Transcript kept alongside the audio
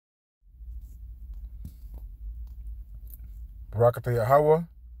Barakatah Yahweh,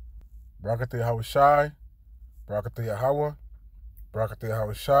 Barakatah Yahweh Shai, Barakatah Yahweh, Barakatah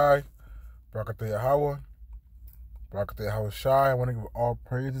Yahweh Shai, Barakatah Yahweh, Barakatah Yahweh Shai. I want to give all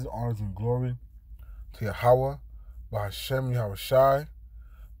praises, honors, and glory to Yahweh, Bahashem Yahweh Shai,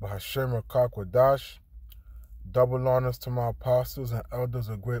 Bahashem Rakak Wadash. Double honors to my apostles and elders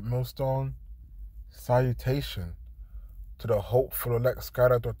of Great Millstone. Salutation to the hopeful elect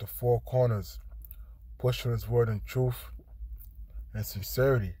scattered at the four corners, pushing his word in truth and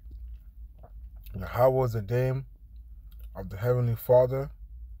sincerity. Yahweh is the name of the Heavenly Father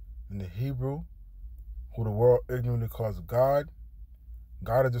in the Hebrew, who the world ignorantly calls God.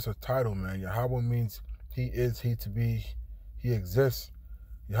 God is just a title, man. Yahweh means he is, he to be, he exists.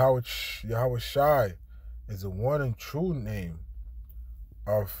 Yahweh Shai is the one and true name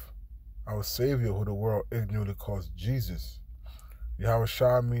of our Savior, who the world ignorantly calls Jesus. Yahweh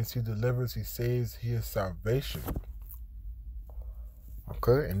Shai means he delivers, he saves, he is salvation.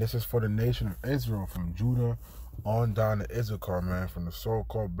 Okay, and this is for the nation of Israel, from Judah on down to Issachar, man, from the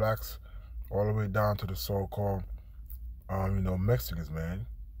so-called blacks all the way down to the so-called, Mexicans, man.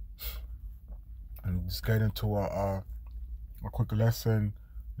 And just get into a quick lesson,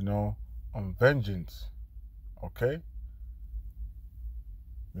 on vengeance. Okay,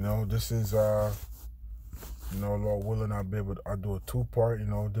 this is Lord willing, I'll do a two-part.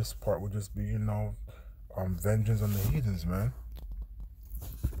 This part will just be vengeance on the heathens, man.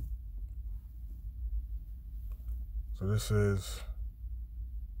 So this is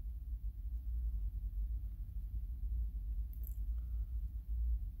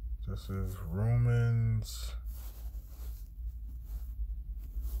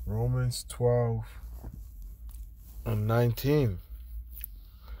Romans 12 and 19.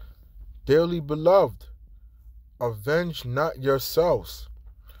 Dearly beloved, avenge not yourselves,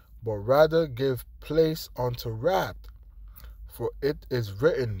 but rather give place unto wrath. For it is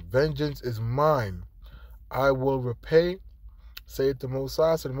written, vengeance is mine, I will repay, saith the Most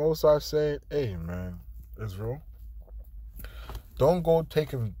High. So the Most High saying, hey, man, Israel, don't go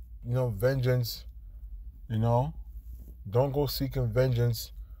taking, vengeance, don't go seeking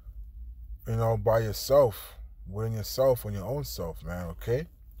vengeance, by yourself, within yourself, on your own self, man, okay?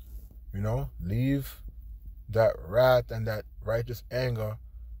 Leave that wrath and that righteous anger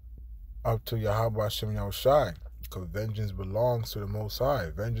up to Yahweh Hashem Yahweh Shai, because vengeance belongs to the Most High.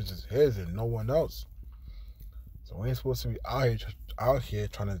 Vengeance is his and no one else. So we ain't supposed to be out here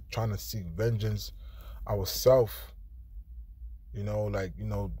trying to seek vengeance ourselves, by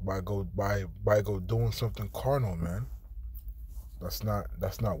go doing something carnal, man. That's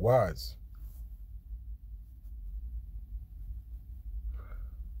not wise.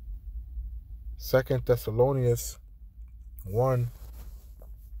 Second Thessalonians 1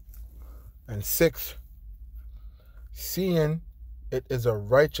 and 6. Seeing it is a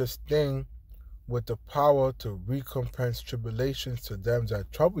righteous thing with the power to recompense tribulations to them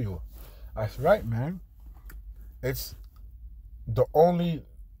that trouble you. That's right, man. It's the only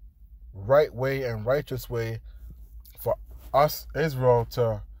right way and righteous way for us, Israel,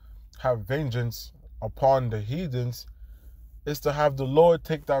 to have vengeance upon the heathens is to have the Lord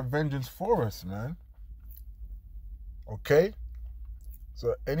take that vengeance for us, man. Okay?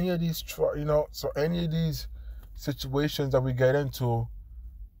 So any of these situations that we get into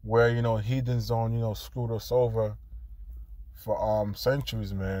where, heathens don't, screwed us over for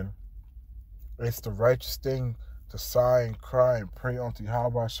centuries, man, it's the righteous thing to sigh and cry and pray unto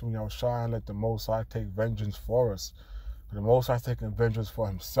Yahweh Hashem Shai and let the Most High take vengeance for us. The Most High taking vengeance for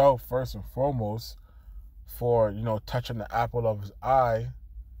himself first and foremost, for, touching the apple of his eye,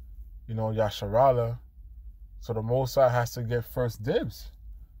 Yasharala. So the Most High has to get first dibs.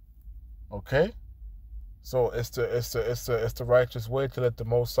 Okay? So it's the righteous way to let the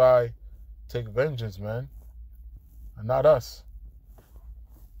Most High take vengeance, man. And not us.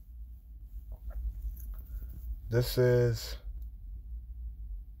 This is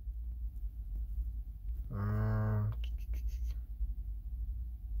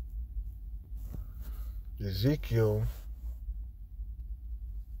Ezekiel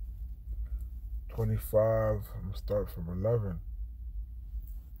 25. I'm going to start from 11.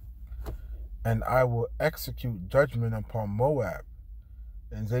 And I will execute judgment upon Moab,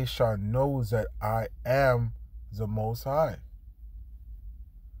 and they shall know that I am the Most High.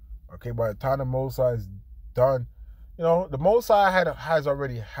 Okay, by the time the Most High is done, the Most High has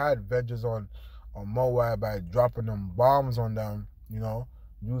already had vengeance on Moab by dropping them bombs on them,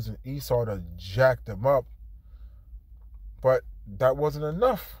 using Esau to jack them up. But that wasn't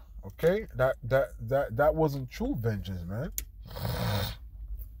enough. Okay, that wasn't true vengeance, man.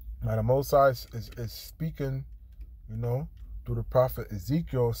 Now the Most High is speaking, through the prophet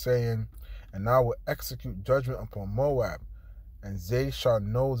Ezekiel, saying, and I will execute judgment upon Moab, and they shall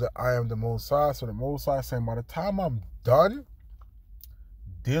know that I am the Most High. So the Most High is saying, by the time I'm done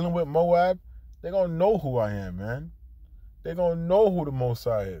dealing with Moab, they're going to know who I am, man. They're going to know who the Most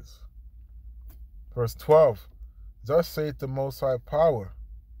High is. Verse 12, thus saith the Most High Power,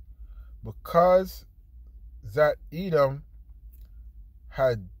 because that Edom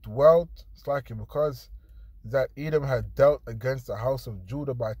had dwelt, because that Edom had dealt against the house of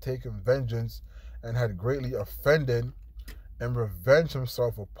Judah by taking vengeance, and had greatly offended and revenged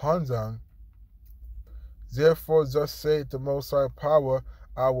himself upon them. Therefore thus saith the Most High Power,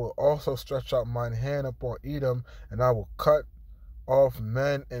 I will also stretch out mine hand upon Edom, and I will cut off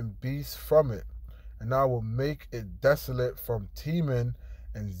men and beasts from it, and I will make it desolate from Teman,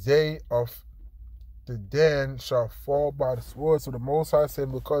 and they of the Dan shall fall by the sword. So the Most High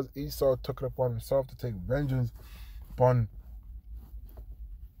said, because Esau took it upon himself to take vengeance upon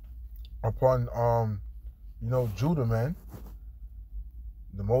Judah, man,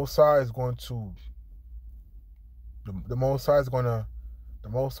 the Most High is going to the Most High is going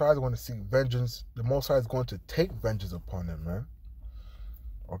to seek vengeance. The Most High is going to take vengeance upon them, man.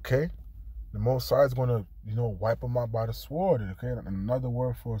 Okay? The Most High is going to, wipe them out by the sword. Okay? And another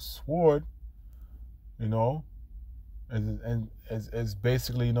word for sword, is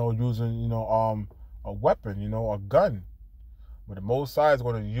basically, using, a weapon, a gun. But the Most High is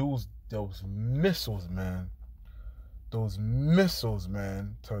going to use those missiles, man. Those missiles,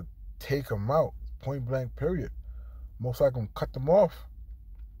 man, to take them out. Point blank, period. Most High going to cut them off.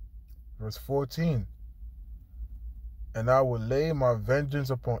 Verse 14. And I will lay my vengeance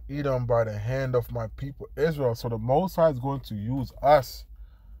upon Edom by the hand of my people Israel. So the Most High is going to use us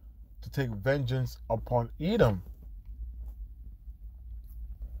to take vengeance upon Edom.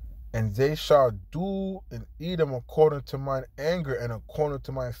 And they shall do in Edom according to mine anger and according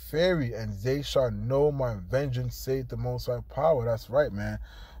to my fury, and they shall know my vengeance, saith the Most High Power. That's right, man.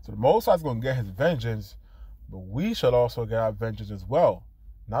 So the Most High is going to get his vengeance, but we shall also get our vengeance as well.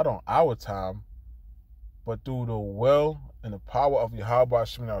 Not on our time, but through the will and the power of Yahweh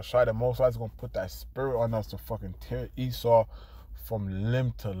Hashem Yahushua. The Most High is going to put that spirit on us to fucking tear Esau from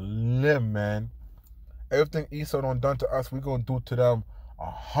limb to limb, man. Everything Esau done to us, we're going to do to them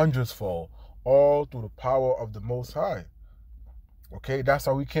 100-fold, all through the power of the Most High. Okay, that's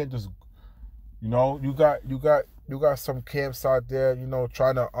how we can't just, you got some camps out there,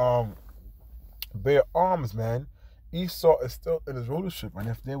 trying to bear arms, man. Esau is still in his rulership, and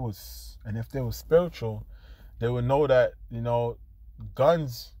if they was spiritual, they would know that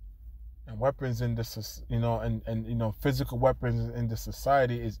guns and weapons in this, and physical weapons in this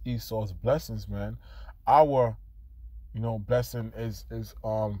society is Esau's blessings, man. Our blessing is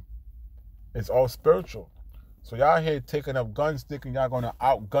all spiritual. So y'all here taking up guns thinking y'all gonna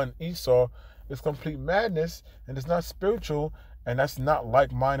outgun Esau. It's complete madness, and it's not spiritual, and that's not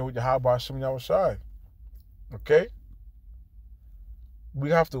like-minded with Yahweh Hashem Yahushua. Okay? We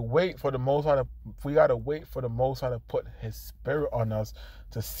have to wait for the Most High we gotta wait for the Most High to put his spirit on us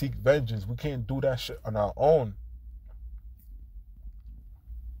to seek vengeance. We can't do that shit on our own.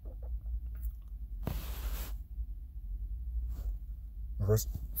 Verse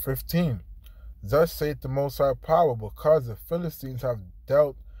 15. Thus saith the Most High Power, because the Philistines have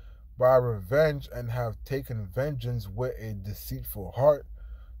dealt by revenge and have taken vengeance with a deceitful heart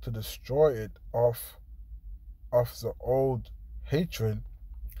to destroy it of the old hatred.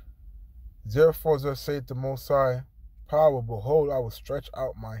 Therefore thus saith the Most High Power, behold, I will stretch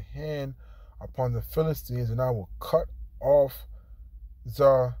out my hand upon the Philistines, and I will cut off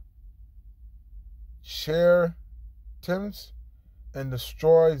the Cheretims, and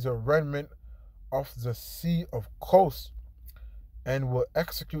destroy the remnant of the sea of coast, and will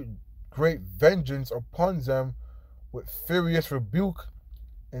execute great vengeance upon them with furious rebuke,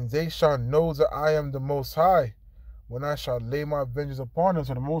 and they shall know that I am the Most High, when I shall lay my vengeance upon them.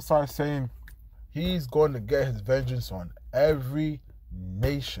 So the Most High is saying he's going to get his vengeance on every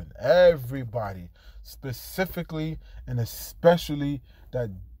nation, everybody, specifically and especially that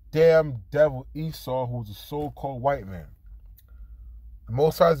damn devil Esau, who's a so-called white man. The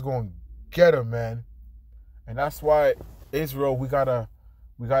Most High is going to get him, man. And that's why Israel, we gotta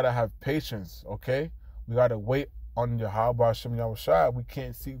have patience, okay? We gotta wait on Yahweh Hashem Yahushua. We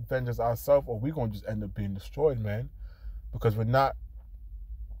can't seek vengeance ourselves, or we're gonna just end up being destroyed, man. Because we're not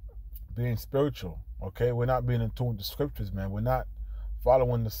being spiritual, okay? We're not being in tune with the scriptures, man. We're not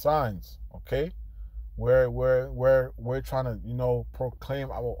following the signs, okay? We're trying to, proclaim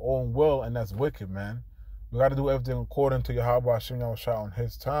our own will, and that's wicked, man. We got to do everything according to Yahweh Hashem Yahushua on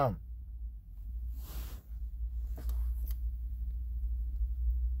his time.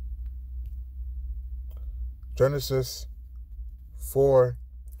 Genesis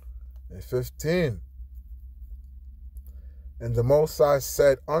 4:15. And the Most High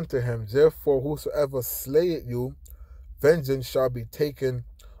said unto him, therefore whosoever slayeth you, vengeance shall be taken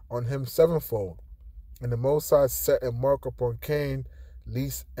on him sevenfold. And the Most High set a mark upon Cain,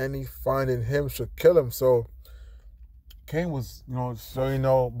 lest any finding him should kill him. So Cain was,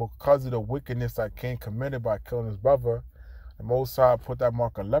 because of the wickedness that Cain committed by killing his brother, the Most High put that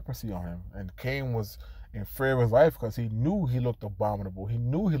mark of leprosy on him. And Cain was in fear of his life because he knew he looked abominable. He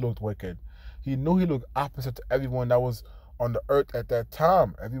knew he looked wicked. He knew he looked opposite to everyone that was on the earth at that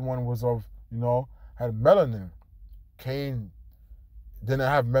time. Everyone was had melanin. Cain didn't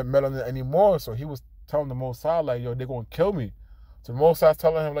have melanin anymore, so he was telling the Most High, like, yo, they're going to kill me. So the Most High's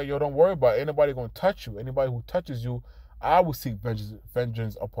telling him, like, yo, don't worry about it. Anybody going to touch you. Anybody who touches you, I will seek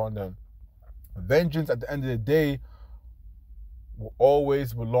vengeance upon them. Vengeance, at the end of the day, will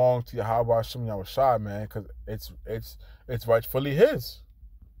always belong to Yahweh Hashem Yahushua, man, because it's rightfully his.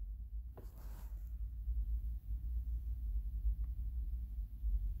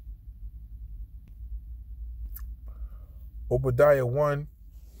 Obadiah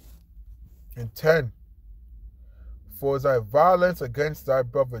 1:10. For thy violence against thy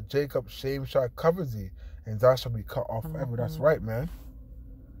brother Jacob, shame shall cover thee, and thou shalt be cut off forever. That's right, man.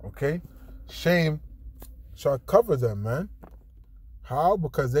 Okay? Shame shall cover them, man. How?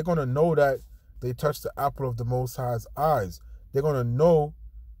 Because they're going to know that they touched the apple of the Most High's eyes. They're going to know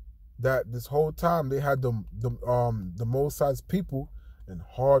that this whole time they had the Most High's people in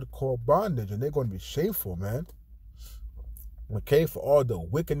hardcore bondage, and they're going to be shameful, man. Okay, for all the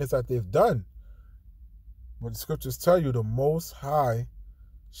wickedness that they've done. But the scriptures tell you the Most High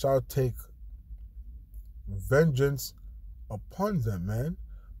shall take vengeance upon them, man.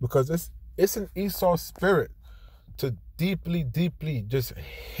 Because it's an Esau spirit to deeply, deeply just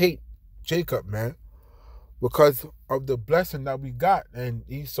hate Jacob, man. Because of the blessing that we got. And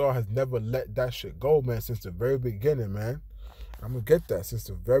Esau has never let that shit go, man, since the very beginning, man. I'm going to get that. Since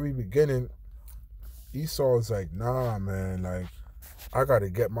the very beginning, Esau is like, nah, man, like, I got to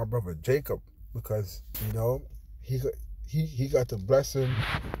get my brother Jacob. Because, he got the blessing,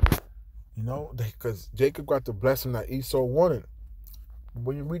 because Jacob got the blessing that Esau wanted.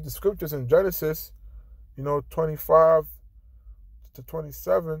 When you read the scriptures in Genesis,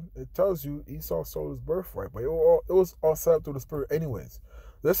 25-27, it tells you Esau sold his birthright. But it was all set up through the spirit anyways.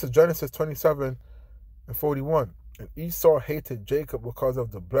 This is Genesis 27:41. And Esau hated Jacob because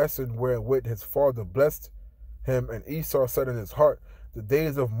of the blessing wherewith his father blessed him. And Esau said in his heart, the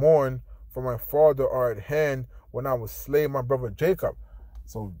days of mourn for my father are at hand, when I will slay my brother Jacob.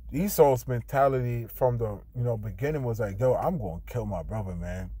 So Esau's mentality from the beginning was like, yo, I'm going to kill my brother,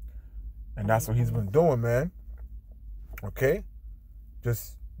 man. And that's what he's been doing, man. Okay?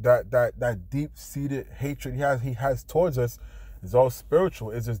 Just that deep-seated hatred he has towards us is all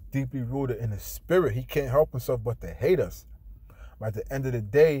spiritual. It's just deeply rooted in his spirit. He can't help himself but to hate us. But at the end of the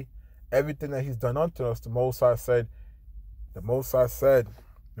day, everything that he's done unto us, the Most High said, let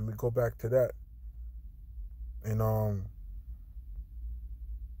me go back to that. In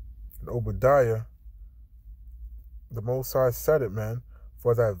Obadiah, the Most High said it, man.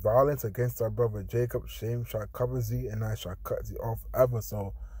 For thy violence against thy brother Jacob, shame shall cover thee, and I shall cut thee off ever.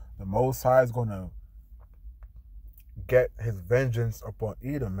 So the Most High is going to get his vengeance upon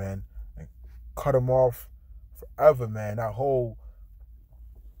Edom, man, and cut him off forever, man. That whole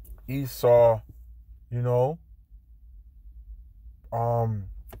Esau,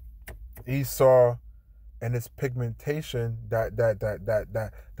 Esau and its pigmentation, that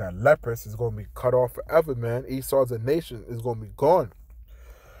leprous is going to be cut off forever, man. Esau as a nation is going to be gone.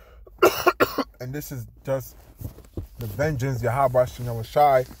 And this is just the vengeance Yahweh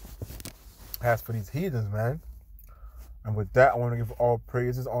Shai has for these heathens, man. And with that, I want to give all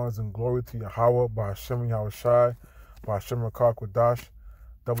praises, honors, and glory to Yahweh, by Hashem Yahushai, by Hashem Rakar Kodash.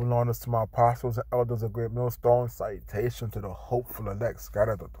 Double honors to my apostles and elders of Great Millstone. Salutation to the hopeful elect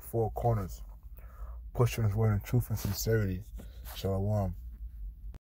scattered at the four corners, pushing his word in truth and sincerity. Shalom.